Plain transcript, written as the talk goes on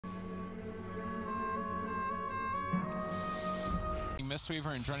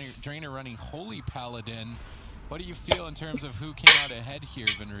Mistweaver and Drainer running Holy Paladin. What do you feel in terms of who came out ahead here,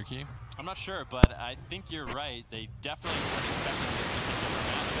 Vinruki? I'm not sure, but I think you're right. They definitely weren't expecting this particular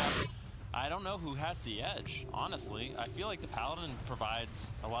matchup. I don't know who has the edge, honestly. I feel like the Paladin provides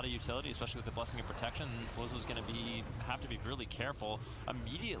a lot of utility, especially with the Blessing of Protection. Blizzo's going to have to be really careful.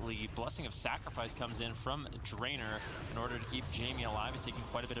 Immediately, Blessing of Sacrifice comes in from Drainer in order to keep Jamie alive. He's taking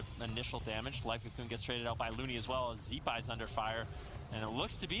quite a bit of initial damage. Life Cocoon gets traded out by Looney as well, as Zeepai's under fire. And it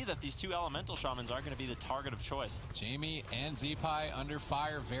looks to be that these two Elemental Shamans are going to be the target of choice. Jamie and Zeepai under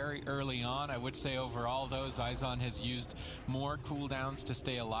fire very early on. I would say overall, though, Zizon has used more cooldowns to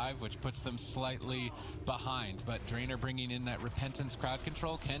stay alive, which puts them slightly behind. But Drainer bringing in that Repentance crowd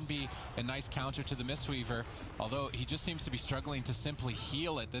control can be a nice counter to the Mistweaver, although he just seems to be struggling to simply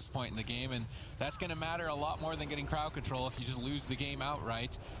heal at this point in the game, and that's going to matter a lot more than getting crowd control if you just lose the game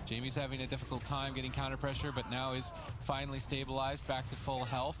outright. Jamie's having a difficult time getting counter pressure, but now is finally stabilized, back to full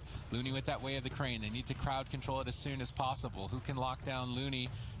health. Looney with that Way of the Crane. They need to crowd control it as soon as possible. Who can lock down Looney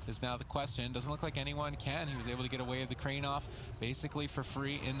is now the question. Doesn't look like anyone can. He was able to get a Way of the Crane off basically for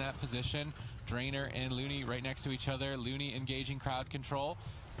free in that position. Drainer and Looney right next to each other. Looney engaging crowd control,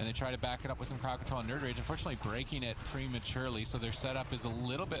 and they try to back it up with some crowd control on Nerd Rage, unfortunately breaking it prematurely, so their setup is a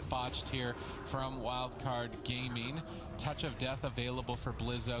little bit botched here from Wildcard Gaming. Touch of Death available for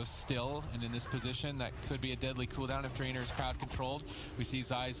Blizzo still, and in this position that could be a deadly cooldown if Drainer is crowd controlled. We see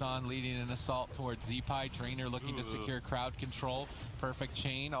Zizon leading an assault towards Zeepai. Drainer looking to secure crowd control. Perfect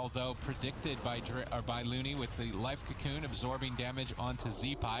chain, although predicted by Looney with the Life Cocoon absorbing damage onto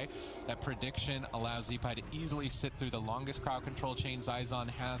Zeepai. That prediction allows Zeepai to easily sit through the longest crowd control chain Zizon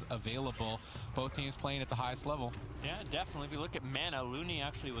has available. Both teams playing at the highest level. Yeah, definitely. If you look at mana, Looney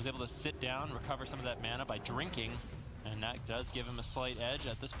actually was able to sit down, recover some of that mana by drinking, and that does give him a slight edge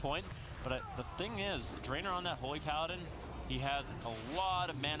at this point. But the thing is, Drainer on that Holy Paladin, he has a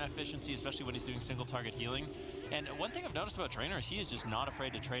lot of mana efficiency, especially when he's doing single target healing. And one thing I've noticed about Drainer is he is just not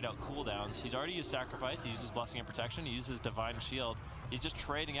afraid to trade out cooldowns. He's already used Sacrifice, he uses Blessing and Protection, he uses Divine Shield. He's just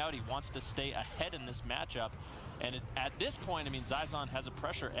trading out, he wants to stay ahead in this matchup. And at this point, I mean, Zizon has a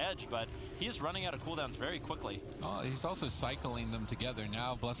pressure edge, but he is running out of cooldowns very quickly. Oh, he's also cycling them together.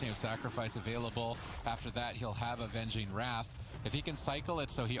 Now, Blessing of Sacrifice available. After that, he'll have Avenging Wrath. If he can cycle it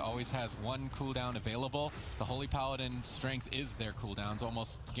so he always has one cooldown available, the Holy Paladin strength is their cooldowns,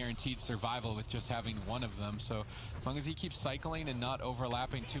 almost guaranteed survival with just having one of them. So as long as he keeps cycling and not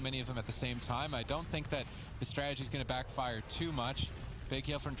overlapping too many of them at the same time, I don't think that his strategy is going to backfire too much. Big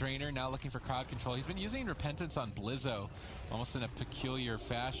heal from Drainer, now looking for crowd control. He's been using Repentance on Blizzo almost in a peculiar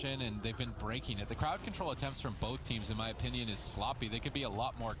fashion, and they've been breaking it. The crowd control attempts from both teams, in my opinion, is sloppy. They could be a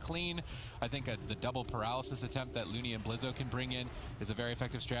lot more clean. I think the double paralysis attempt that Looney and Blizzo can bring in is a very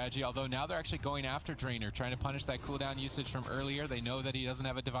effective strategy, although now they're actually going after Drainer, trying to punish that cooldown usage from earlier. They know that he doesn't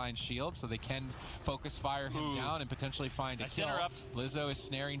have a Divine Shield, so they can focus fire him down and potentially find a kill. Blizzo is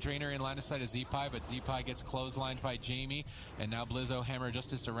snaring Drainer in line of sight of Zeepai, but Zeepai gets clotheslined by Jamie, and now Blizzo Hammer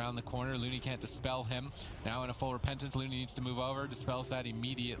just around the corner. Looney can't dispel him. Now in a full Repentance, Looney needs to move over, dispels that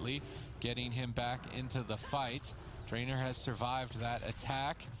immediately, getting him back into the fight. Drainer has survived that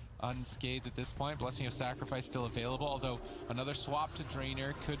attack unscathed at this point. Blessing of Sacrifice still available, although another swap to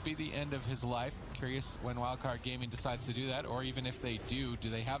Drainer could be the end of his life. Curious when Wildcard Gaming decides to do that, or even if they do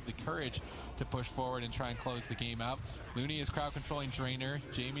they have the courage to push forward and try and close the game out? Looney is crowd controlling Drainer.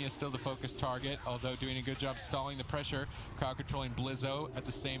 Jamie is still the focus target, although doing a good job stalling the pressure. Crowd controlling Blizzo at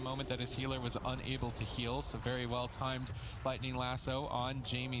the same moment that his healer was unable to heal, so very well timed Lightning Lasso on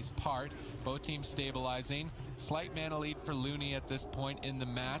Jamie's part. Both teams stabilizing. Slight mana lead for Looney at this point in the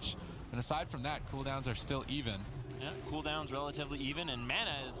match. And aside from that, cooldowns are still even. Yeah, cooldown's relatively even, and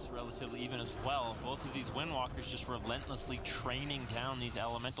mana is relatively even as well. Both of these Windwalkers just relentlessly training down these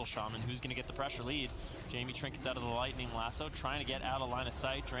Elemental Shaman. Who's going to get the pressure lead? Jamie trinkets out of the Lightning Lasso, trying to get out of line of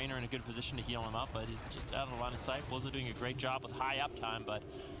sight. Drainer in a good position to heal him up, but he's just out of line of sight. Blizzo doing a great job with high uptime, but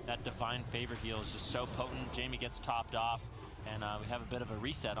that Divine Favor heal is just so potent. Jamie gets topped off, and we have a bit of a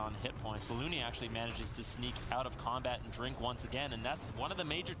reset on hit points. Looney actually manages to sneak out of combat and drink once again, and that's one of the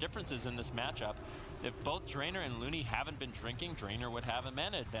major differences in this matchup. If both Drainer and Looney haven't been drinking, Drainer would have a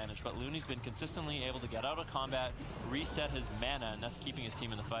mana advantage, but Looney's been consistently able to get out of combat, reset his mana, and that's keeping his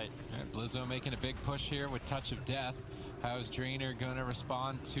team in the fight. Yeah, Blizzo making a big push here with Touch of Death. How is Drainer going to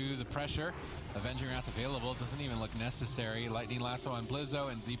respond to the pressure? Avenging Wrath available, doesn't even look necessary. Lightning Lasso on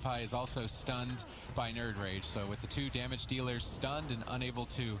Blizzo, and Zeepai is also stunned by Nerd Rage. So with the two damage dealers stunned and unable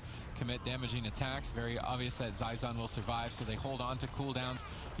to commit damaging attacks. Very obvious that Zizon will survive, so they hold on to cooldowns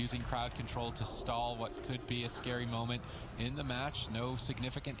using crowd control to stall what could be a scary moment in the match. No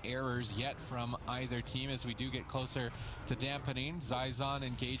significant errors yet from either team as we do get closer to dampening. Zizon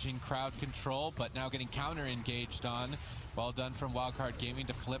engaging crowd control, but now getting counter-engaged on. Well done from Wildcard Gaming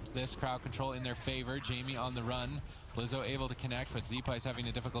to flip this crowd control in their favor. Jamie on the run. Blizzo able to connect, but Zeepai is having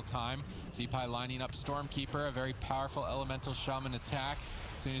a difficult time. Zeepai lining up Stormkeeper, a very powerful elemental shaman attack.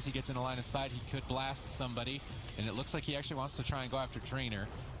 As soon as he gets in a line of sight, he could blast somebody. And it looks like he actually wants to try and go after Drainer.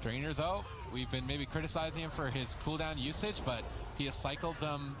 Drainer, though, we've been maybe criticizing him for his cooldown usage, but he has cycled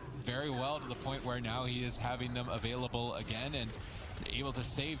them very well to the point where now he is having them available again and able to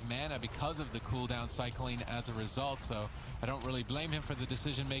save mana because of the cooldown cycling as a result. So I don't really blame him for the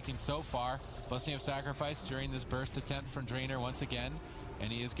decision making so far. Blessing of Sacrifice during this burst attempt from Drainer once again,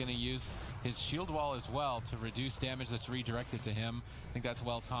 and he is going to use his shield wall as well to reduce damage that's redirected to him. I think that's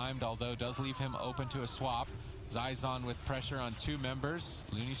well timed, although does leave him open to a swap. Zizon with pressure on two members.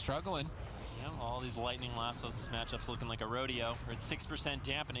 Looney struggling. Yeah, all these lightning lassos, this matchup's looking like a rodeo. We're at 6%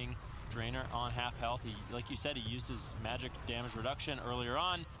 dampening. Drainer on half health. He, like you said, he used his magic damage reduction earlier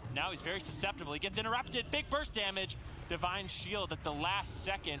on. Now he's very susceptible. He gets interrupted. Big burst damage. Divine Shield at the last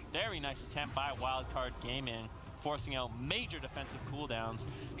second. Very nice attempt by Wildcard Gaming, forcing out major defensive cooldowns.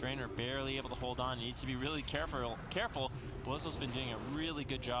 Drainer barely able to hold on. He needs to be really careful. Blizzo's been doing a really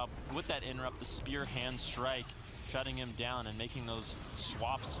good job with that interrupt, the spear hand strike, shutting him down and making those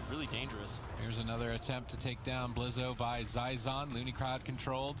swaps really dangerous. Here's another attempt to take down Blizzo by Zizon. Looney crowd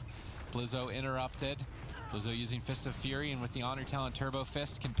controlled. Blizzo interrupted. Blizzo using Fists of Fury, and with the Honor Talent Turbo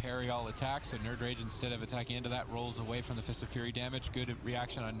Fist can parry all attacks. So Nerd Rage, instead of attacking into that, rolls away from the Fist of Fury damage. Good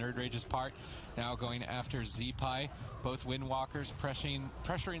reaction on Nerd Rage's part. Now going after Zeepai. Both Windwalkers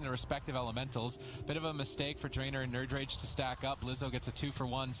pressuring the respective elementals. Bit of a mistake for Drainer and Nerd Rage to stack up. Blizzo gets a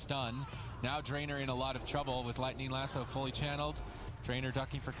 2-for-1 stun. Now Drainer in a lot of trouble with Lightning Lasso fully channeled. Drainer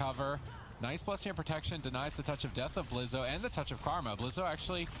ducking for cover. Nice Blessing of Protection denies the touch of death of Blizzo and the touch of Karma. Blizzo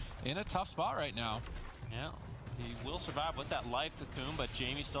actually in a tough spot right now. Yeah, he will survive with that life cocoon, but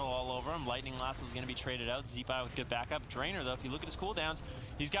Jamie's still all over him. Lightning Lasso is going to be traded out. Zeepai with good backup. Drainer, though, if you look at his cooldowns,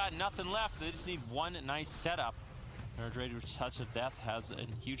 he's got nothing left. They just need one nice setup. Nerd Rage's touch of death has a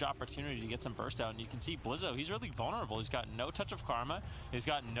huge opportunity to get some burst out, and you can see Blizzo, he's really vulnerable. He's got no touch of Karma. He's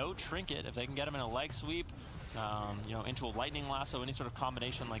got no trinket. If they can get him in a leg sweep, you know, into a Lightning Lasso, any sort of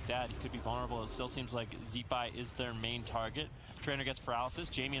combination like that, he could be vulnerable. It still seems like Zeepai is their main target. Drainer gets paralysis.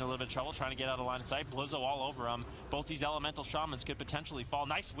 Jamie in a little bit of trouble trying to get out of line of sight. Blizzo all over him. Both these elemental shamans could potentially fall.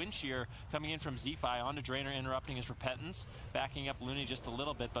 Nice wind shear coming in from Zeepai onto Drainer, interrupting his repentance, backing up Looney just a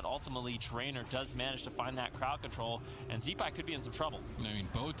little bit, but ultimately Drainer does manage to find that crowd control, and Zeepai could be in some trouble. I mean,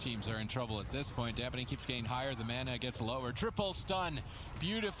 both teams are in trouble at this point. Dampening keeps getting higher. The mana gets lower. Triple stun.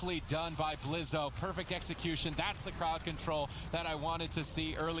 Beautifully done by Blizzo. Perfect execution. That's the crowd control that I wanted to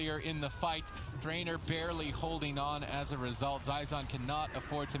see earlier in the fight. Drainer barely holding on as a result. Zizon cannot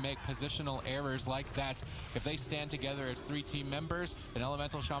afford to make positional errors like that. If they stand together as three team members, an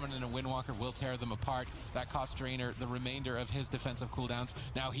Elemental Shaman and a Windwalker will tear them apart. That costs Drainer the remainder of his defensive cooldowns.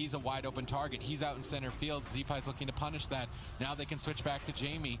 Now he's a wide open target. He's out in center field. Zeepai's looking to punish that. Now they can switch back to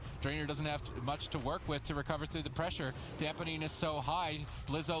Jamie. Drainer doesn't have much to work with to recover through the pressure. Dampening is so high.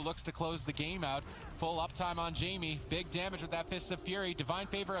 Blizzo looks to close the game out. Full uptime on Jamie. Big damage with that Fist of Fury. Divine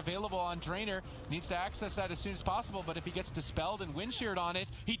Favor available on Drainer. Needs to access that as soon as possible, but if he gets dispelled and wind sheared on it,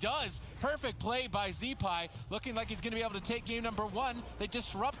 he does. Perfect play by Zeepai. Looking like he's going to be able to take game number one. They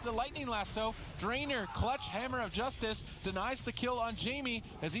disrupt the Lightning Lasso. Drainer, clutch Hammer of Justice, denies the kill on Jamie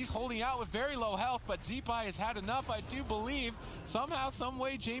as he's holding out with very low health, but Zeepai has had enough, I do believe. Somehow, some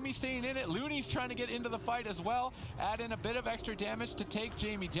way, Jamie staying in it. Looney's trying to get into the fight as well. Add in a bit of extra damage to take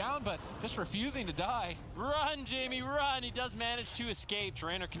Jamie down, but just refusing to die. Run, Jamie, run! He does manage to escape.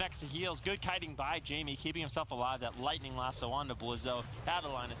 Drainer connects the heals. Good kiting by Jamie, keeping himself alive. That Lightning Lasso onto Blizzo. Out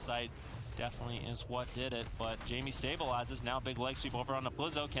of line of sight. Definitely is what did it, but Jamie stabilizes. Now big leg sweep over onto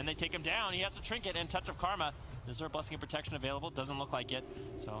Blizzo. Can they take him down? He has a trinket and touch of Karma. Is there a Blessing of Protection available? Doesn't look like it.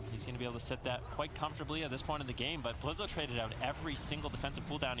 So he's going to be able to set that quite comfortably at this point in the game. But Blizzo traded out every single defensive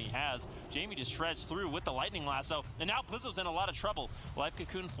cooldown he has. Jamie just shreds through with the Lightning Lasso. And now Blizzo's in a lot of trouble. Life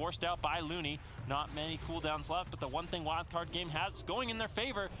Cocoon forced out by Looney. Not many cooldowns left, but the one thing Wildcard Game has going in their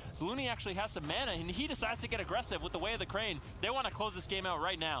favor is Looney actually has some mana, and he decides to get aggressive with the Way of the Crane. They want to close this game out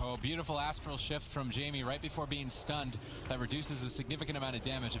right now. Oh, beautiful astral shift from Jamie right before being stunned. That reduces a significant amount of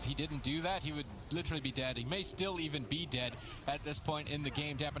damage. If he didn't do that, he would literally be dead. He may still even be dead at this point in the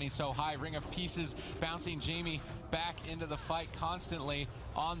game. Dampening so high. Ring of Pieces bouncing Jamie back into the fight constantly.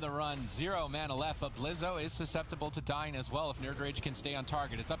 on the run. 0 mana left, but Blizzo is susceptible to dying as well if Nerd Rage can stay on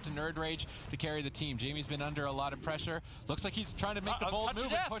target. It's up to Nerd Rage to carry the team. Jamie's been under a lot of pressure. Looks like he's trying to make the bold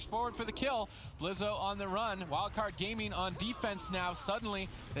move and push forward for the kill. Blizzo on the run. Wildcard Gaming on defense now. Suddenly,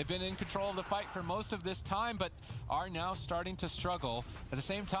 they've been in control of the fight for most of this time, but are now starting to struggle. At the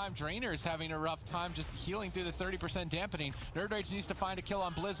same time, Drainer is having a rough time just healing through the 30% dampening. Nerd Rage needs to find a kill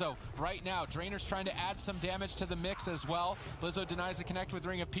on Blizzo right now. Drainer's trying to add some damage to the mix as well. Blizzo denies the connect with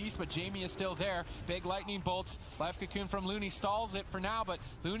Ring of Peace, but Jamie is still there. Big lightning bolts. Life Cocoon from Looney stalls it for now, but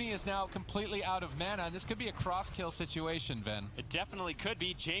Looney is now completely out of mana. This could be a cross-kill situation, Ben. It definitely could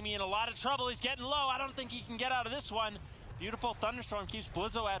be. Jamie in a lot of trouble. He's getting low. I don't think he can get out of this one. Beautiful Thunderstorm keeps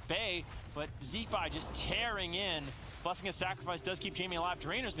Blizzo at bay, but Zeepy just tearing in. Blessing of Sacrifice does keep Jamie alive.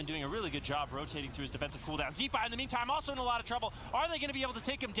 Drainer's been doing a really good job rotating through his defensive cooldown. Zeepy, in the meantime, also in a lot of trouble. Are they going to be able to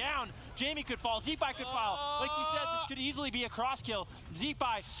take him down? Jamie could fall. Zeepy could fall. Like you said, this could easily be a cross kill.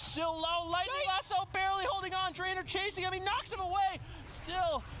 Zeepy still low. Lightning Lasso barely holding on. Drainer chasing him. He knocks him away.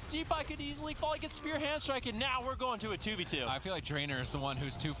 Still, Zeepy could easily fall. He gets Spear Hand Strike, and now we're going to a 2v2. I feel like Drainer is the one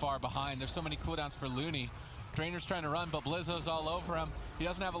who's too far behind. There's so many cooldowns for Looney. Drainer's trying to run, but Blizzo's all over him. He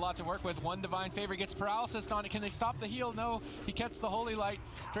doesn't have a lot to work with. One Divine Favor gets paralysis on it. Can they stop the heal? No. He gets the Holy Light.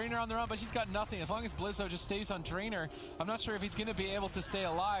 Drainer on the run, but he's got nothing. As long as Blizzo just stays on Drainer, I'm not sure if he's going to be able to stay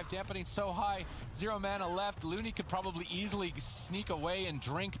alive. Dampening so high. 0 mana left. Looney could probably easily sneak away and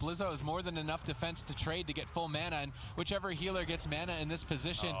drink. Blizzo has more than enough defense to trade to get full mana, and whichever healer gets mana in this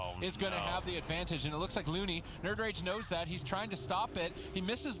position is going to have the advantage. And it looks like Looney, Nerd Rage knows that. He's trying to stop it. He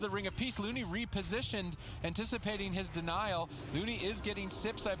misses the Ring of Peace. Looney repositioned, anticipating his denial. Looney is getting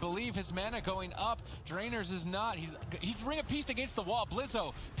sips, I believe. His mana going up. Drainer's is not. He's Ring of Peace against the wall.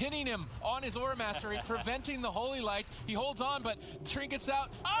 Blizzo pinning him on his Aura Mastery, preventing the Holy Light. He holds on, but trinkets out.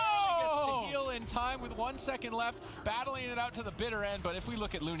 Gets the heal in time with 1 second left, battling it out to the bitter end. But if we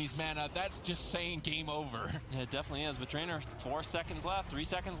look at Looney's mana, that's just saying game over. Yeah, it definitely is. But Drainer, 4 seconds left, 3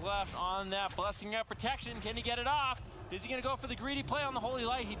 seconds left on that Blessing of Protection. Can he get it off? Is he going to go for the greedy play on the Holy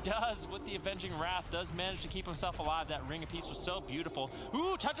Light? He does with the Avenging Wrath. Does manage to keep himself alive. That Ring of Peace was so beautiful.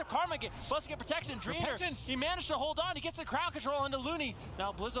 Ooh, Touch of Karma. Blessing of Protection. Drainer, he managed to hold on. He gets the crowd control into Looney.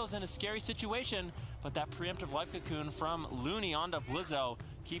 Now Blizzo's in a scary situation, but that preemptive Life Cocoon from Looney onto Blizzo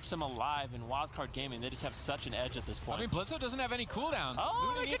keeps him alive in Wildcard Gaming. They just have such an edge at this point. I mean, Blizzo doesn't have any cooldowns.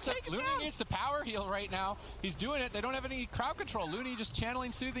 Looney needs to power heal right now. He's doing it. They don't have any crowd control. Looney just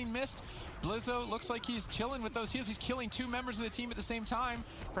channeling Soothing Mist. Blizzo looks like he's chilling with those heals. He's killing 2 members of the team at the same time.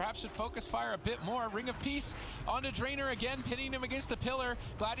 Perhaps should focus fire a bit more. Ring of Peace onto Drainer again, pinning him against the pillar.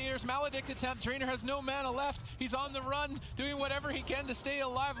 Gladiator's Maledict attempt. Drainer has no mana left. He's on the run, doing whatever he can to stay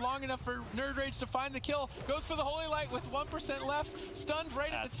alive long enough for Nerd Rage to find the kill. Goes for the Holy Light with 1% left. Stunned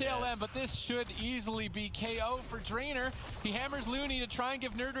right at the tail end, but this should easily be KO for Drainer. He hammers Looney to try and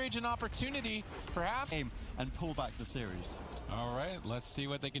give Nerd Rage an opportunity, perhaps. And pull back the series. All right, let's see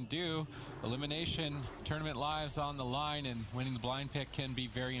what they can do. Elimination, tournament lives on the line, and winning the blind pick can be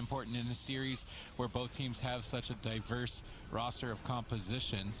very important in a series where both teams have such a diverse roster of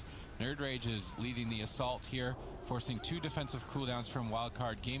compositions. Nerd Rage is leading the assault here, forcing 2 defensive cooldowns from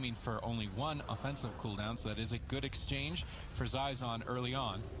Wildcard Gaming for only 1 offensive cooldown, so that is a good exchange for Zizon early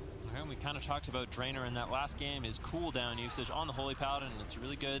on. And we kind of talked about Drainer in that last game. His cooldown usage on the Holy Paladin, it's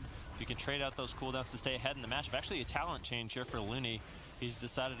really good. You can trade out those cooldowns to stay ahead in the matchup. Actually, a talent change here for Looney. He's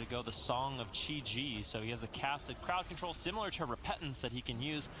decided to go the Song of Chi-Ji, so he has a casted crowd control similar to Repentance that he can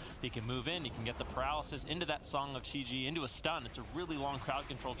use. He can move in, he can get the paralysis into that Song of Chi-Ji, into a stun. It's a really long crowd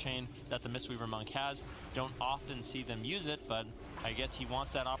control chain that the Mistweaver Monk has. Don't often see them use it, but I guess he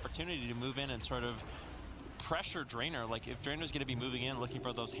wants that opportunity to move in and sort of pressure Drainer. Like, if Drainer's going to be moving in looking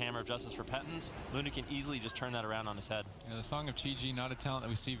for those Hammer of Justice Repentance, Looney can easily just turn that around on his head. Yeah, the Song of Chi-Ji, not a talent that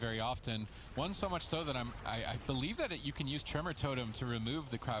we see very often. One so much so that I believe that you can use Tremor Totem to remove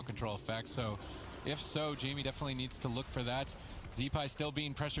the crowd control effect. So if so, Jamie definitely needs to look for that. Zeepy still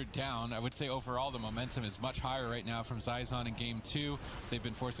being pressured down. I would say overall the momentum is much higher right now from Zizon in game 2. They've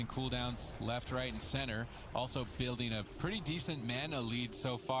been forcing cooldowns left, right, and center. Also building a pretty decent mana lead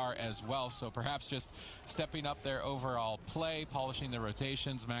so far as well. So perhaps just stepping up their overall play, polishing their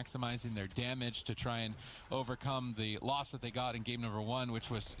rotations, maximizing their damage to try and overcome the loss that they got in game number 1, which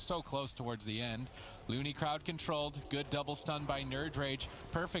was so close towards the end. Looney crowd controlled. Good double stun by Nerd Rage.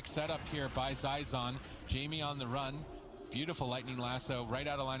 Perfect setup here by Zizon. Jamie on the run. Beautiful Lightning Lasso right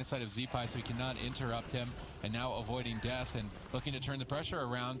out of line of sight of Zeepy, so he cannot interrupt him. And now avoiding death and looking to turn the pressure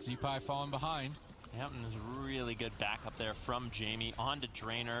around. Zeepy falling behind. Yep, and there's really good backup there from Jamie onto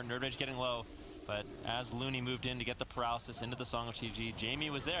Drainer. Nerd Rage getting low, But as Looney moved in to get the paralysis into the Song of TG, Jamie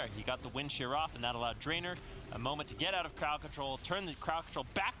was there. He got the wind shear off, and that allowed Drainer a moment to get out of crowd control, turn the crowd control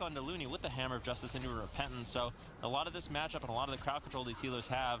back onto Looney with the Hammer of Justice into a Repentance. So a lot of this matchup and a lot of the crowd control these healers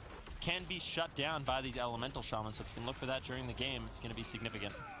have can be shut down by these elemental shamans. So if you can look for that during the game, it's going to be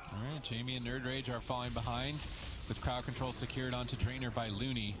significant. All right, Jamie and Nerd Rage are falling behind with crowd control secured onto Drainer by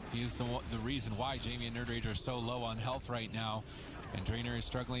Looney. He is the reason why Jamie and Nerd Rage are so low on health right now. And Drainer is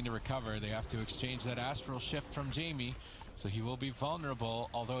struggling to recover. They have to exchange that astral shift from Jamie, so he will be vulnerable.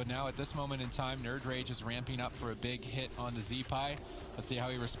 Although now at this moment in time, Nerd Rage is ramping up for a big hit onto Zeepai. Let's see how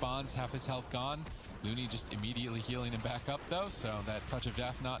he responds. Half his health gone. Looney just immediately healing him back up though, so that touch of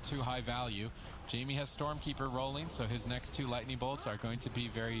death not too high value. Jamie has Stormkeeper rolling, so his next 2 lightning bolts are going to be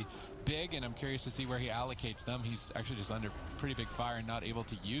very big, and I'm curious to see where he allocates them. He's actually just under pretty big fire and not able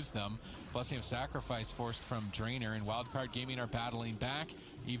to use them. Blessing of Sacrifice forced from Drainer, and Wildcard Gaming are battling back,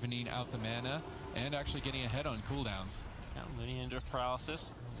 evening out the mana, and actually getting ahead on cooldowns. Yeah, Looney into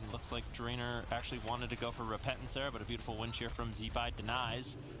paralysis. It looks like Drainer actually wanted to go for Repentance there, but a beautiful wind shear from Zeepai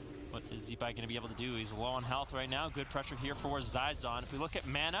denies. What is Zeepai going to be able to do? He's low on health right now. Good pressure here for Zizon. If we look at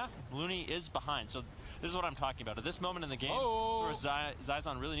mana, Looney is behind. So this is what I'm talking about. At this moment in the game, it's where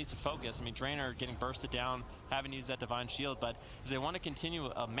Zizon really needs to focus. I mean, Drainer getting bursted down, having to use that Divine Shield. But if they want to continue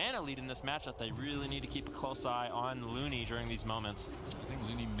a mana lead in this matchup, they really need to keep a close eye on Looney during these moments. I think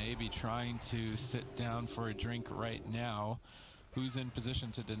Looney may be trying to sit down for a drink right now. Who's in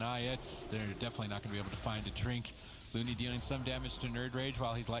position to deny it? They're definitely not going to be able to find a drink. Looney dealing some damage to Nerd Rage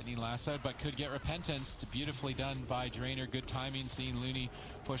while he's lightning lassoed, but could get Repentance. Beautifully done by Drainer. Good timing, seeing Looney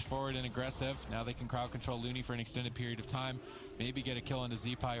push forward and aggressive. Now they can crowd control Looney for an extended period of time. Maybe get a kill into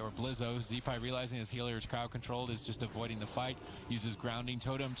Zeepai or Blizzo. Zeepai, realizing his healer is crowd controlled, is just avoiding the fight. Uses Grounding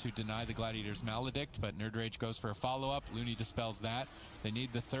Totem to deny the Gladiator's Maledict, but Nerd Rage goes for a follow-up. Looney dispels that. They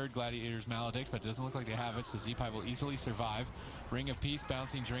need the 3rd Gladiator's Maledict, but it doesn't look like they have it, so Zeepai will easily survive. Ring of Peace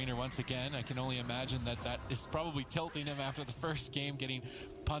bouncing Drainer once again. I can only imagine that that is probably tilting him after the first game, getting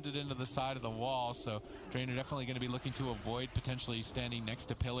punted into the side of the wall. So Drainer definitely going to be looking to avoid potentially standing next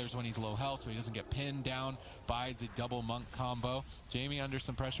to pillars when he's low health, so he doesn't get pinned down by the double monk combo. Jamie under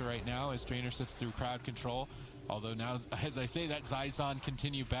some pressure right now as Drainer sits through crowd control. Although now, as I say that, Zizon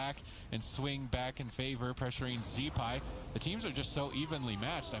continue back and swing back in favor, pressuring Zeepai. The teams are just so evenly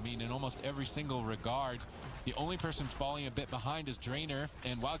matched. I mean, in almost every single regard. The only person falling a bit behind is Drainer,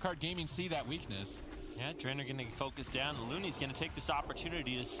 and Wildcard Gaming see that weakness. Yeah, Drainer going to focus down. Looney's going to take this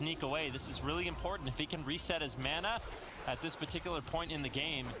opportunity to sneak away. This is really important. If he can reset his mana at this particular point in the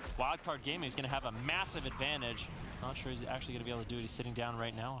game, Wildcard Gaming is going to have a massive advantage. Not sure he's actually going to be able to do it. He's sitting down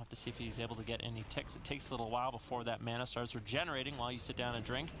right now. We'll have to see if he's able to get any ticks. It takes a little while before that mana starts regenerating while you sit down and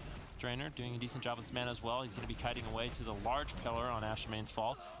drink. Drainer doing a decent job with his mana as well. He's going to be kiting away to the large pillar on Ashamane's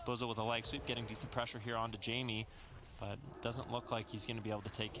Fall. Blizzo with a leg sweep, getting decent pressure here onto Jamie. But it doesn't look like he's going to be able to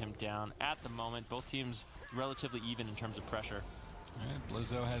take him down at the moment. Both teams relatively even in terms of pressure. All right,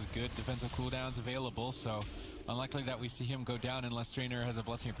 Blizzo has good defensive cooldowns available, so unlikely that we see him go down unless Drainer has a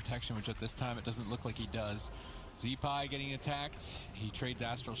Blessing of Protection, which at this time it doesn't look like he does. Zeepai getting attacked. He trades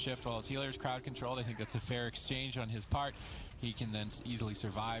Astral Shift while his healer is crowd controlled. I think that's a fair exchange on his part. He can then easily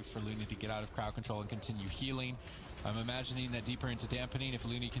survive for Looney to get out of crowd control and continue healing. I'm imagining that deeper into dampening, if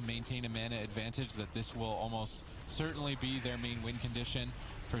Looney can maintain a mana advantage, that this will almost certainly be their main win condition.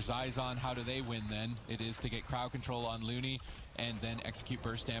 For Zizon, how do they win then? It is to get crowd control on Looney and then execute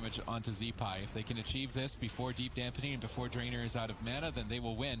burst damage onto Zeepai. If they can achieve this before deep dampening and before Drainer is out of mana, then they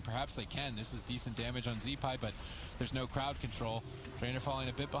will win. Perhaps they can. This is decent damage on Zeepai, but there's no crowd control. Drainer falling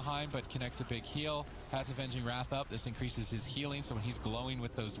a bit behind, but connects a big heal. Has Avenging Wrath up. This increases his healing, so when he's glowing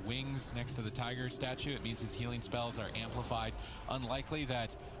with those wings next to the tiger statue, it means his healing spells are amplified. Unlikely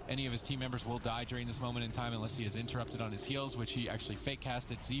that any of his team members will die during this moment in time unless he is interrupted on his heals, which he actually fake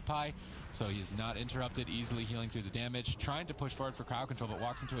casted Zeepai, so he is not interrupted, easily healing through the damage. Trying to push forward for crowd control, but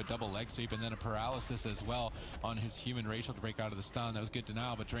walks into a double leg sweep and then a paralysis as well on his human Rachel to break out of the stun. That was good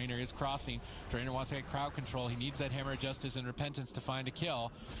denial, but Drainer is crossing. Drainer wants to get crowd control. He needs that Hammer of Justice and Repentance to find a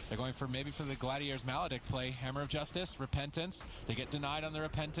kill. They're going for maybe for the Gladiator's Maledict play. Hammer of Justice, Repentance. They get denied on the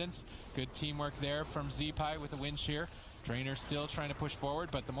Repentance. Good teamwork there from Zeepai with a wind shear. Drainer still trying to push forward,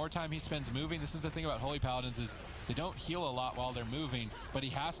 but the more time he spends moving, this is the thing about Holy Paladins is they don't heal a lot while they're moving, but he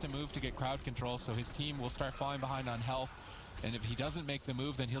has to move to get crowd control, so his team will start falling behind on health. And if he doesn't make the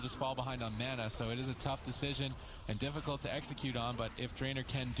move, then he'll just fall behind on mana. So it is a tough decision and difficult to execute on, but if Drainer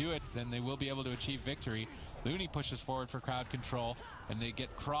can do it, then they will be able to achieve victory. Looney pushes forward for crowd control, and they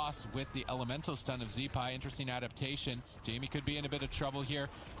get crossed with the elemental stun of Zeepai. Interesting adaptation. Jamie could be in a bit of trouble here.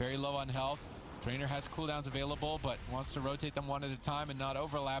 Very low on health. Drainer has cooldowns available, but wants to rotate them one at a time and not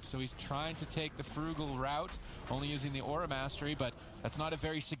overlap, so he's trying to take the frugal route, only using the Aura Mastery, but that's not a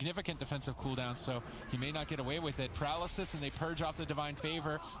very significant defensive cooldown, so he may not get away with it. Paralysis, and they purge off the Divine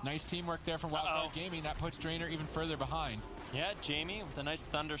Favor. Nice teamwork there from Wildcard Gaming. That puts Drainer even further behind. Yeah, Jamie with a nice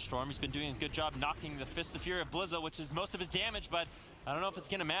Thunderstorm. He's been doing a good job knocking the Fists of Fury of Blizzo, which is most of his damage, but I don't know if it's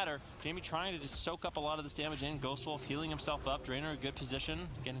going to matter. Jamie trying to just soak up a lot of this damage in. Ghost Wolf healing himself up. Drainer a good position,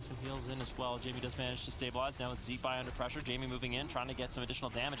 getting some heals in as well. Jamie does manage to stabilize. Now with Zeepai under pressure. Jamie moving in, trying to get some additional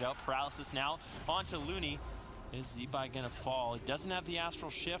damage out. Paralysis now onto Looney. Is Zeepai going to fall? He doesn't have the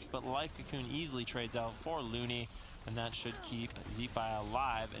Astral Shift, but Life Cocoon easily trades out for Looney, and that should keep Zeepai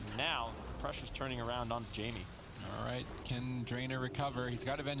alive. And now the pressure's turning around on Jamie. All right, can Drainer recover? He's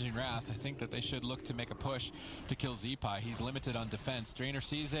got Avenging Wrath. I think that they should look to make a push to kill Zeepai. He's limited on defense. Drainer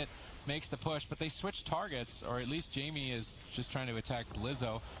sees it, makes the push, but they switch targets, or at least Jamie is just trying to attack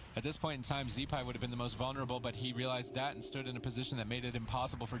Blizzo. At this point in time, Zeepai would have been the most vulnerable, but he realized that and stood in a position that made it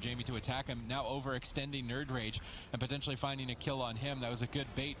impossible for Jamie to attack him. Now overextending Nerd Rage and potentially finding a kill on him. That was a good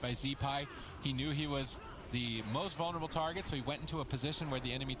bait by Zeepai. He knew he was the most vulnerable target, so he went into a position where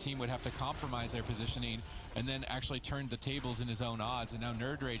the enemy team would have to compromise their positioning and then actually turned the tables in his own odds, and now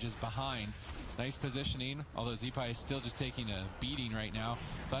Nerd Rage is behind. Nice positioning, although Zeepai is still just taking a beating right now.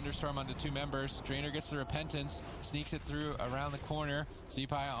 Thunderstorm onto two members. Drainer gets the Repentance, sneaks it through around the corner.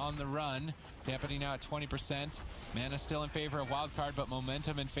 Zeepai on the run, dampening now at 20%. Mana still in favor of Wildcard, but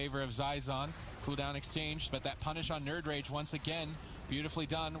momentum in favor of Zizon. Cooldown exchange, but that punish on Nerd Rage once again, beautifully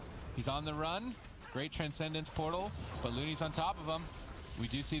done. He's on the run. Great Transcendence Portal, but Looney's on top of him. We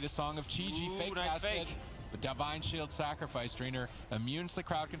do see the Song of Chi-Ji fake nice casted. fake. But Divine Shield sacrifice. Drainer immunes the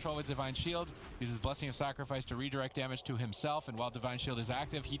crowd control with Divine Shield, uses Blessing of Sacrifice to redirect damage to himself, and while Divine Shield is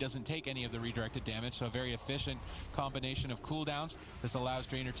active, he doesn't take any of the redirected damage, so a very efficient combination of cooldowns. This allows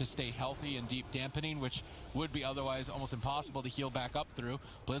Drainer to stay healthy and deep dampening, which would be otherwise almost impossible to heal back up through.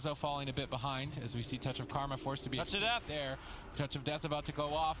 Blizzo falling a bit behind, as we see Touch of Karma forced to be Touch of Death there. Touch of Death about to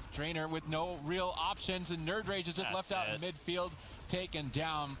go off. Drainer with no real options, and Nerd Rage is just left out in midfield, taken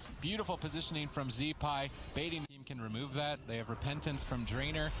down. Beautiful positioning from Zeepai, baiting. Team can remove that. They have Repentance from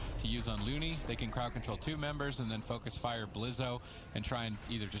Drainer to use on Looney. They can crowd control two members and then focus fire Blizzo and try and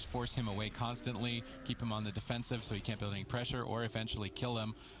either just force him away constantly, keep him on the defensive so he can't build any pressure, or eventually kill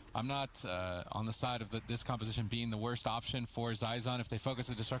him. I'm not on the side of this composition being the worst option for Zizon. If they focus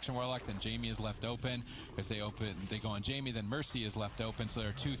the Destruction Warlock, then Jamie is left open. If they go on Jamie, then Mercy is left open. So there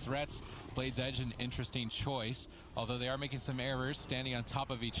are two threats. Blade's Edge, an interesting choice. Although they are making some errors, standing on top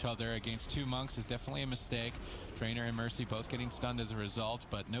of each other against two monks is definitely a mistake. Drainer and Mercy both getting stunned as a result,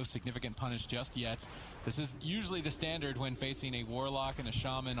 but no significant punish just yet. This is usually the standard when facing a Warlock and a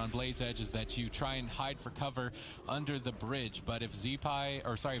Shaman on Blade's Edge, is that you try and hide for cover under the bridge. But if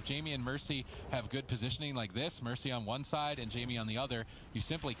if Jamie and Mercy have good positioning like this, Mercy on one side and Jamie on the other, you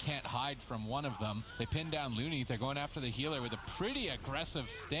simply can't hide from one of them. They pin down Looney. They're going after the healer with a pretty aggressive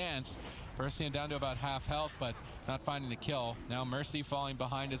stance. Mercy down to about half health, but not finding the kill. Now Mercy falling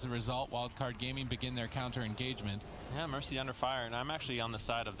behind as a result. Wildcard Gaming begin their counter engagement. Yeah, Mercy under fire, and I'm actually on the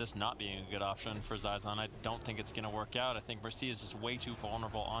side of this not being a good option for Zizon. I don't think it's going to work out. I think Mercy is just way too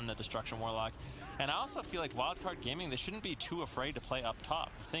vulnerable on the Destruction Warlock. And I also feel like Wildcard Gaming, they shouldn't be too afraid to play up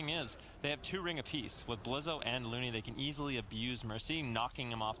top. The thing is, they have two ring apiece. With Blizzo and Looney, they can easily abuse Mercy,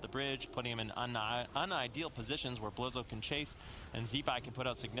 knocking him off the bridge, putting him in unideal positions where Blizzo can chase, and Zeepai can put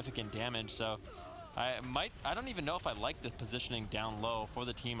out significant damage. So I don't even know if I like the positioning down low for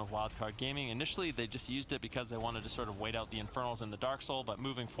the team of Wildcard Gaming. Initially, they just used it because they wanted to sort of wait out the Infernals and the Dark Soul, but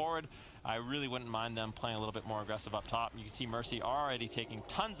moving forward, I really wouldn't mind them playing a little bit more aggressive up top. You can see Mercy already taking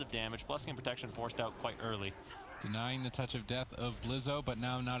tons of damage. Blessing and Protection forced out quite early. Denying the Touch of Death of Blizzo, but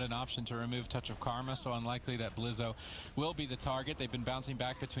now not an option to remove Touch of Karma, so unlikely that Blizzo will be the target. They've been bouncing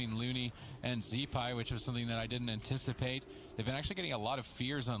back between Looney and Zeepai, which was something that I didn't anticipate. They've been actually getting a lot of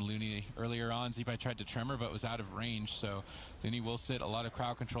fears on Looney earlier on. Zeepai tried to Tremor, but was out of range, so Looney will sit a lot of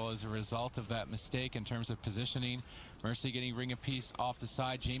crowd control as a result of that mistake in terms of positioning. Mercy getting Ring of Peace off the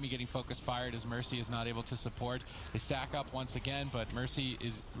side. Jamie getting focus fired as Mercy is not able to support. They stack up once again, but Mercy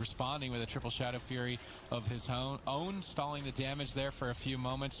is responding with a triple Shadow Fury of his own, stalling the damage there for a few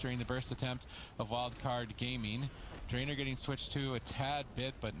moments during the burst attempt of Wildcard Gaming. Drainer getting switched to a tad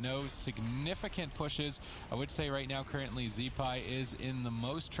bit, but no significant pushes. I would say right now, currently, Zeepai is in the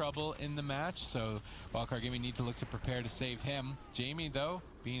most trouble in the match, so Wildcard Gaming need to look to prepare to save him. Jamie, though,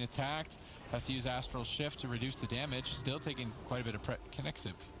 being attacked. Has to use Astral Shift to reduce the damage. Still taking quite a bit of connects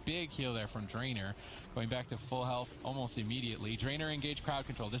it. Big heal there from Drainer. Going back to full health almost immediately. Drainer engage crowd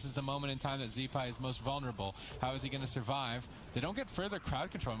control. This is the moment in time that Zeepai is most vulnerable. How is he going to survive? They don't get further crowd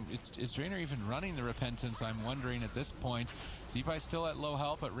control. Is Drainer even running the Repentance? I'm wondering at this point. Zeepai still at low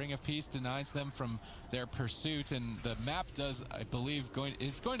health, but Ring of Peace denies them from their pursuit. And the map does, I believe,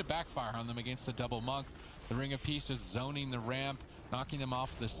 is going to backfire on them against the double monk. The Ring of Peace just zoning the ramp, knocking them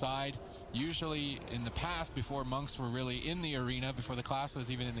off the side. Usually in the past, before monks were really in the arena, before the class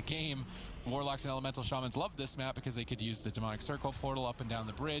was even in the game, warlocks and elemental shamans loved this map because they could use the demonic circle portal up and down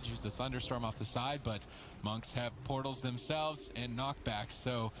the bridge, use the thunderstorm off the side, but monks have portals themselves and knockbacks,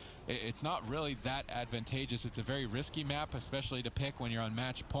 so it's not really that advantageous. It's a very risky map, especially to pick when you're on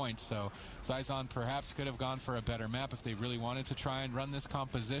match point. So Zizon perhaps could have gone for a better map if they really wanted to try and run this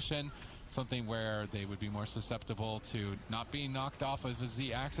composition. Something where they would be more susceptible to not being knocked off of a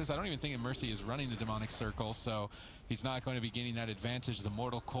Z-axis. I don't even think that Mercy is running the demonic circle, so he's not going to be gaining that advantage, the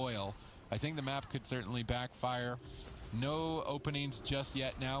mortal coil. I think the map could certainly backfire. No openings just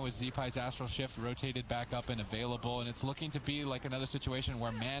yet now as Zeepai's Astral Shift rotated back up and available, and it's looking to be like another situation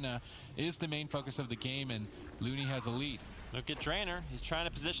where mana is the main focus of the game and Looney has a lead. Look at Drainer. He's trying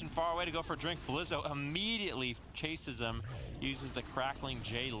to position far away to go for a drink. Blizzo immediately chases him, uses the Crackling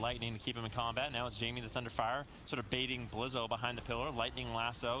J Lightning to keep him in combat. Now it's Jamie that's under fire, sort of baiting Blizzo behind the pillar. Lightning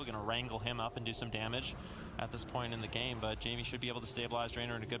Lasso, going to wrangle him up and do some damage at this point in the game, but Jamie should be able to stabilize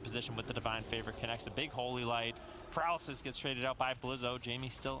Drainer in a good position with the Divine Favor. Connects a big Holy Light. Paralysis gets traded out by Blizzo. Jamie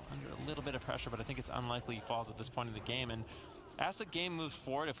still under a little bit of pressure, but I think it's unlikely he falls at this point in the game. And as the game moves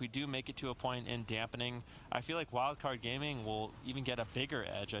forward, if we do make it to a point in dampening, I feel like Wildcard Gaming will even get a bigger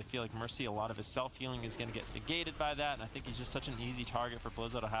edge. I feel like Mercy, a lot of his self-healing is going to get negated by that, and I think he's just such an easy target for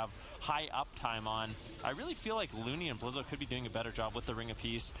Blizzo to have high uptime on. I really feel like Looney and Blizzo could be doing a better job with the Ring of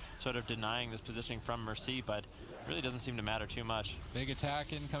Peace, sort of denying this positioning from Mercy, but really doesn't seem to matter too much. Big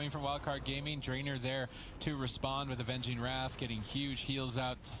attack in coming from Wildcard Gaming. Drainer there to respond with Avenging Wrath, getting huge heals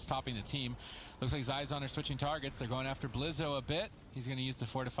out, stopping the team. Looks like Zizon are switching targets. They're going after Blizzo a bit. He's going to use the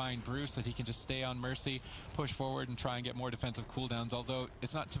Fortifying Brew so that he can just stay on Mercy, push forward, and try and get more defensive cooldowns, although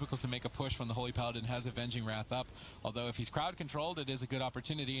it's not typical to make a push when the Holy Paladin has Avenging Wrath up. Although if he's crowd controlled, it is a good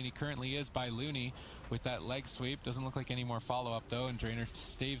opportunity, and he currently is by Looney with that leg sweep. Doesn't look like any more follow-up, though, and Drainer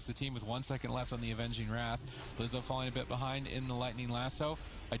staves the team with 1 second left on the Avenging Wrath. Blizzo falling a bit behind in the Lightning Lasso.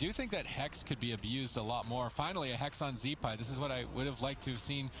 I do think that Hex could be abused a lot more. Finally, a Hex on Zeepai. This is what I would have liked to have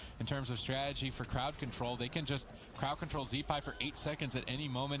seen in terms of strategy for crowd control. They can just crowd control Zeepai for 8 seconds at any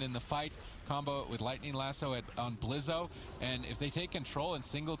moment in the fight, combo it with Lightning Lasso on Blizzo, and if they take control and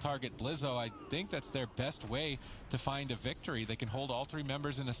single target Blizzo, I think that's their best way to find a victory. They can hold all 3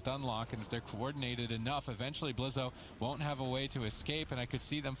 members in a stun lock, and if they're coordinated enough, eventually Blizzo won't have a way to escape, and I could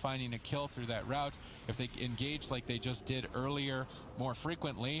see them finding a kill through that route. If they engage like they just did earlier more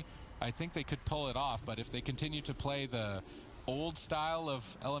frequently, I think they could pull it off, but if they continue to play the old style of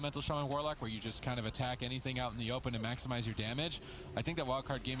Elemental Shaman Warlock where you just kind of attack anything out in the open and maximize your damage, I think that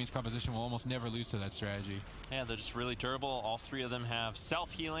Wildcard Gaming's composition will almost never lose to that strategy. Yeah, they're just really durable. All 3 of them have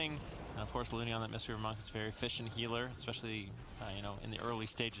self-healing. Of course, Looney on that Mystery Monk is a very efficient healer, especially you know, in the early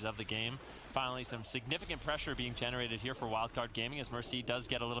stages of the game. Finally, some significant pressure being generated here for Wildcard Gaming as Mercy does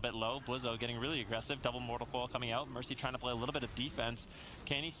get a little bit low. Blizzo getting really aggressive. Double Mortal Coil coming out. Mercy trying to play a little bit of defense.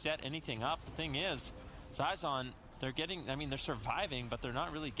 Can he set anything up? The thing is, Zizon, they're getting, I mean, they're surviving, but they're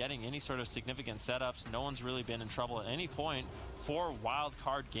not really getting any sort of significant setups. No one's really been in trouble at any point for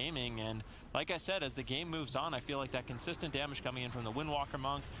Wildcard Gaming. And like I said, as the game moves on, I feel like that consistent damage coming in from the Windwalker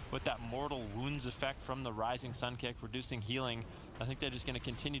Monk with that Mortal Wounds effect from the Rising Sun Kick, reducing healing, I think they're just going to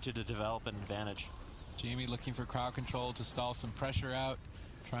continue to develop an advantage. Jamie looking for crowd control to stall some pressure out,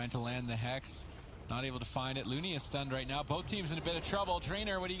 trying to land the Hex. Not able to find it. Looney is stunned right now. Both teams in a bit of trouble.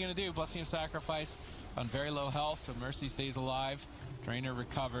 Drainer, what are you going to do? Blessing of Sacrifice on very low health, so Mercy stays alive. Drainer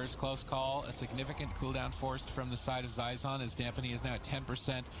recovers. Close call. A significant cooldown forced from the side of Zizon as Dampening is now at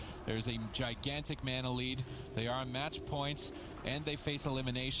 10%. There's a gigantic mana lead. They are on match points, and they face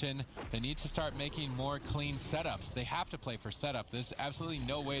elimination. They need to start making more clean setups. They have to play for setup. There's absolutely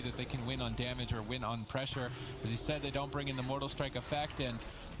no way that they can win on damage or win on pressure. As he said, they don't bring in the Mortal Strike effect, and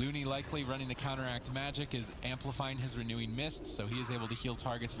Looney likely running the counteract magic is amplifying his Renewing Mist, so he is able to heal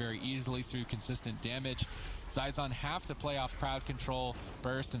targets very easily through consistent damage. Zizon have to play off crowd control,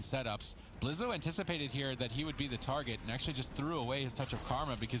 burst, and setups. Blizzo anticipated here that he would be the target and actually just threw away his Touch of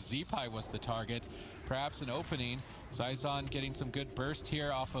Karma because Zeepai was the target. Perhaps an opening. Zizon getting some good burst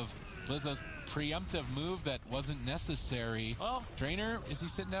here off of Blizzo's preemptive move that wasn't necessary. Well, Drainer, is he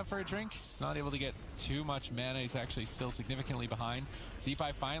sitting down for a drink? He's not able to get too much mana. He's actually still significantly behind.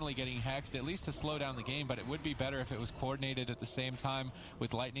 Zeepai finally getting hexed, at least to slow down the game, but it would be better if it was coordinated at the same time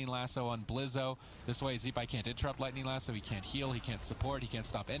with Lightning Lasso on Blizzo. This way, Zeepai can't interrupt Lightning Lasso, he can't heal, he can't support, he can't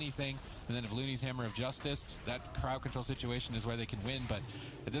stop anything. And then if Looney's Hammer of Justice, that crowd control situation is where they can win, but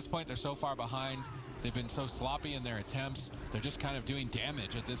at this point, they're so far behind. They've been so sloppy in their attempts. They're just kind of doing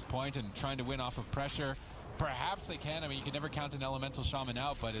damage at this point and trying to win off of pressure. Perhaps they can. I mean, you can never count an Elemental Shaman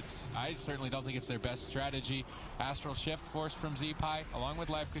out, but I certainly don't think it's their best strategy. Astral Shift forced from Zeepai, along with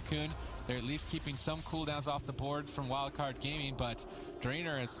Life Cocoon. They're at least keeping some cooldowns off the board from Wildcard Gaming, but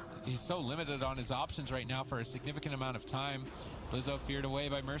Drainer he's so limited on his options right now for a significant amount of time. Blizzo feared away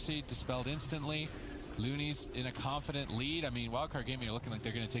by Mercy, dispelled instantly. Looney's in a confident lead. I mean, Wildcard Gaming are looking like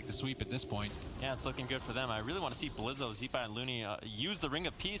they're going to take the sweep at this point. Yeah, it's looking good for them. I really want to see Blizzo, Zeepai, and Looney use the Ring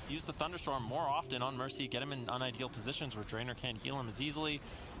of Peace, use the Thunderstorm more often on Mercy, get him in unideal positions where Drainer can't heal him as easily,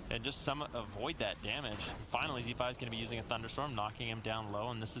 and just avoid that damage. Finally, Zeepai is going to be using a Thunderstorm, knocking him down low,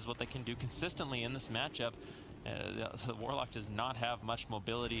 and this is what they can do consistently in this matchup. The Warlock does not have much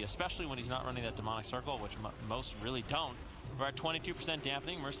mobility, especially when he's not running that Demonic Circle, which most really don't. We're at 22%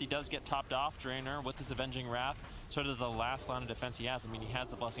 dampening. Mercy does get topped off. Drainer with his Avenging Wrath, sort of the last line of defense he has. I mean, he has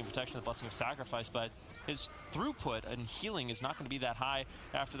the Blessing of Protection, the Blessing of Sacrifice, but his throughput and healing is not going to be that high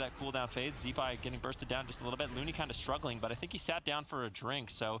after that cooldown fades. Zeepai getting bursted down just a little bit. Looney kind of struggling, but I think he sat down for a drink.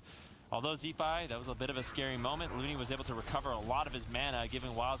 So although Zeepai, that was a bit of a scary moment, Looney was able to recover a lot of his mana,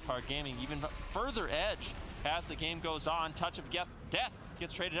 giving Wildcard Gaming even further edge as the game goes on. Touch of Death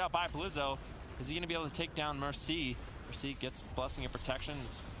gets traded out by Blizzo. Is he going to be able to take down Mercy? Mercy gets Blessing of Protection.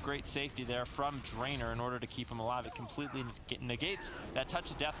 It's great safety there from Drainer in order to keep him alive. It completely negates that Touch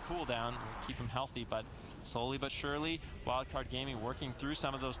of Death cooldown, keep him healthy, but slowly but surely, Wildcard Gaming working through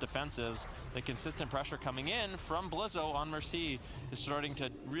some of those defensives. The consistent pressure coming in from Blizzo on Mercy is starting to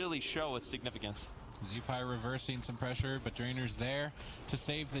really show its significance. Zeepai reversing some pressure, but Drainer's there to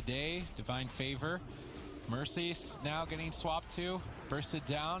save the day. Divine Favor. Mercy now getting swapped to, bursted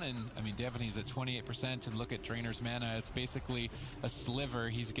down, and I mean, Devony's at 28%, and look at Drainer's mana. It's basically a sliver.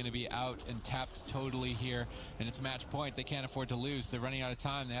 He's going to be out and tapped totally here, and it's match point. They can't afford to lose. They're running out of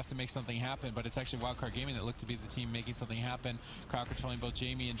time. They have to make something happen, but it's actually Wildcard Gaming that looked to be the team making something happen. Crowd controlling both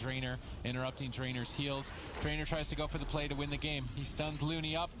Jamie and Drainer, interrupting Drainer's heals. Drainer tries to go for the play to win the game. He stuns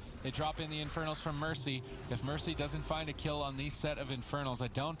Looney up. They drop in the Infernals from Mercy. If Mercy doesn't find a kill on these set of Infernals, I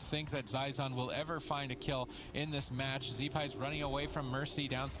don't think that Zizon will ever find a kill in this match. Zeepai's running away from Mercy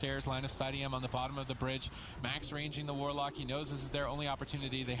downstairs, line of sighting him on the bottom of the bridge. Max ranging the Warlock. He knows this is their only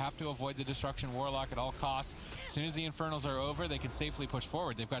opportunity. They have to avoid the Destruction Warlock at all costs. As soon as the Infernals are over, they can safely push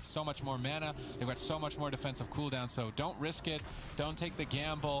forward. They've got so much more mana. They've got so much more defensive cooldown, so don't risk it. Don't take the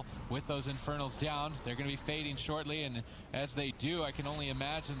gamble with those Infernals down. They're going to be fading shortly, and as they do, I can only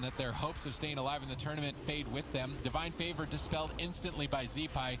imagine that their hopes of staying alive in the tournament fade with them. Divine Favor dispelled instantly by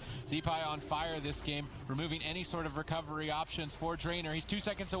Zeepai. Zeepai on fire this game, removing any sort of recovery options for Drainer. He's 2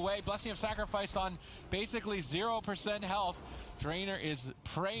 seconds away. Blessing of Sacrifice on basically 0% health. Drainer is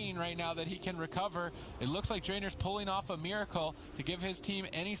praying right now that he can recover. It looks like Drainer's pulling off a miracle to give his team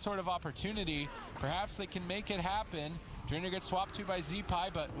any sort of opportunity. Perhaps they can make it happen. Drainer gets swapped to by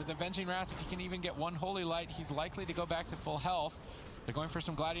Zeepai, but with Avenging Wrath, if he can even get one Holy Light, he's likely to go back to full health. They're going for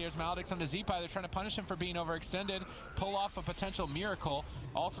some Gladiator's Maledicts onto Zeepai. They're trying to punish him for being overextended, pull off a potential miracle.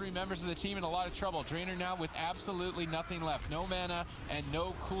 All three members of the team in a lot of trouble. Drainer now with absolutely nothing left. No mana and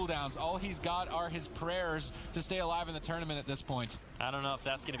no cooldowns. All he's got are his prayers to stay alive in the tournament at this point. I don't know if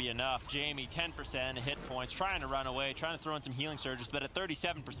that's going to be enough. Jamie, 10% hit points, trying to run away, trying to throw in some healing surges, but at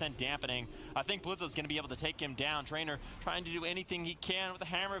 37% dampening, I think Blizzo's going to be able to take him down. Drainer trying to do anything he can with the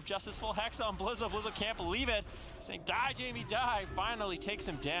Hammer of Justice, full hex on Blizzo. Blizzo can't believe it. He's saying, die, Jamie, die. Finally takes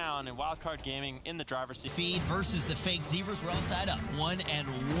him down, and Wildcard Gaming in the driver's seat. Feed versus the fake Zebras. We're all tied up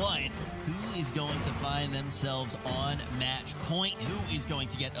 1-1. Who is going to find themselves on match point? Who is going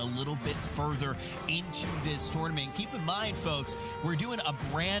to get a little bit further into this tournament? Keep in mind, folks, we're doing a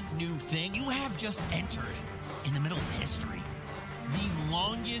brand new thing. You have just entered in the middle of history. The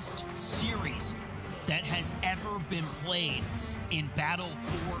longest series that has ever been played in Battle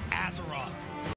for Azeroth.